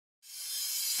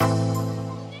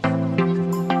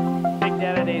Big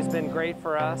Data Day has been great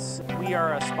for us. We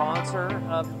are a sponsor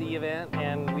of the event,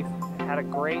 and we've had a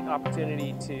great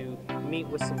opportunity to meet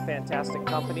with some fantastic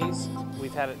companies.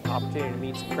 We've had an opportunity to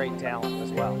meet some great talent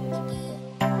as well.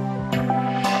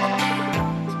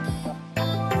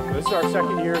 This is our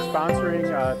second year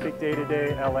sponsoring Big Data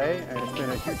Day LA, and it's been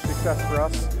a huge success for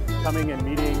us, coming and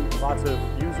meeting lots of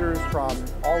users from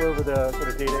all over the sort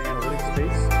of data analytics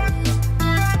space.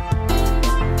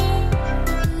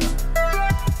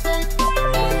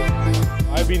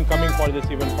 I've been coming for this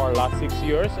event for the last 6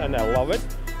 years and I love it.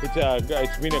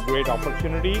 It's been a great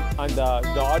opportunity, and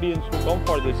the audience who come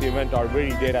for this event are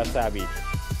very data savvy.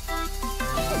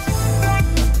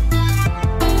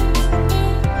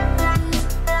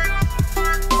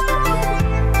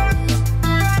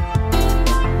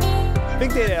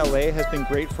 Big Data LA has been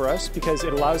great for us because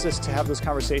it allows us to have those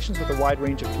conversations with a wide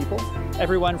range of people,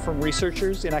 everyone from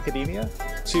researchers in academia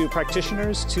to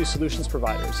practitioners to solutions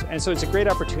providers. And so it's a great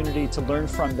opportunity to learn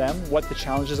from them what the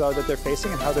challenges are that they're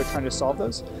facing and how they're trying to solve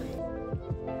those.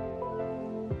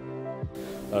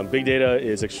 Big data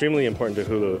is extremely important to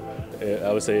Hulu.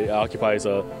 I would say it occupies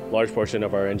a large portion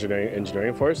of our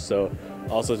engineering force, so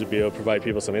also to be able to provide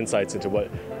people some insights into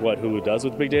what Hulu does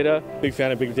with big data. Big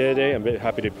fan of Big Data Day. I'm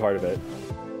happy to be part of it.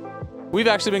 We've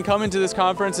actually been coming to this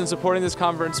conference and supporting this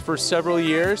conference for several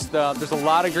years. There's a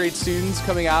lot of great students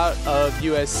coming out of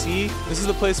USC. This is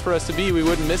the place for us to be. We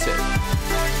wouldn't miss it.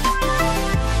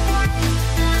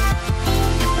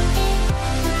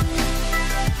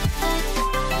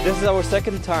 This is our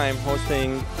second time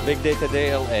hosting Big Data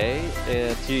Day LA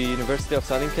at the University of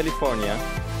Southern California.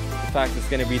 In fact, it's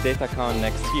going to be DataCon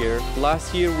next year.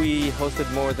 Last year we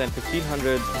hosted more than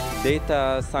 1,500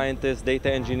 data scientists,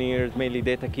 data engineers, mainly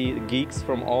data geeks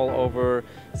from all over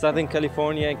Southern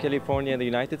California and California and the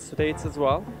United States as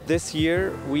well. This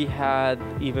year we had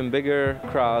even bigger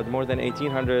crowd, more than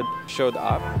 1,800 showed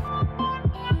up.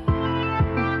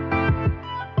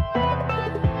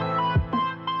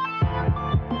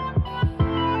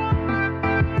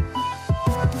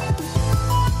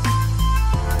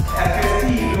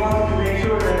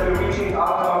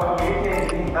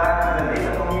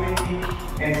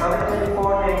 In Southern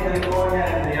California,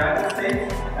 and the United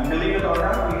States, and believe it or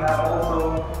not, we have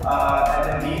also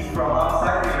attendees from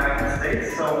outside the United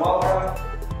States. So welcome.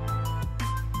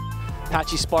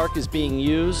 Apache Spark is being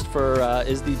used for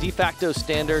is the de facto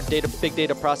standard big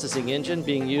data processing engine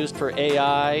being used for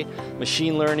AI,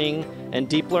 machine learning, and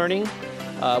deep learning.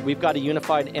 We've got a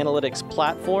unified analytics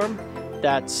platform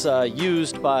that's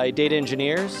used by data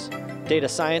engineers, data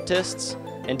scientists,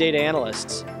 and data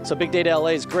analysts. So Big Data LA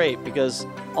is great because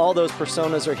all those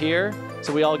personas are here,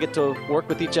 so we all get to work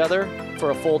with each other for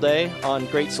a full day on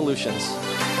great solutions.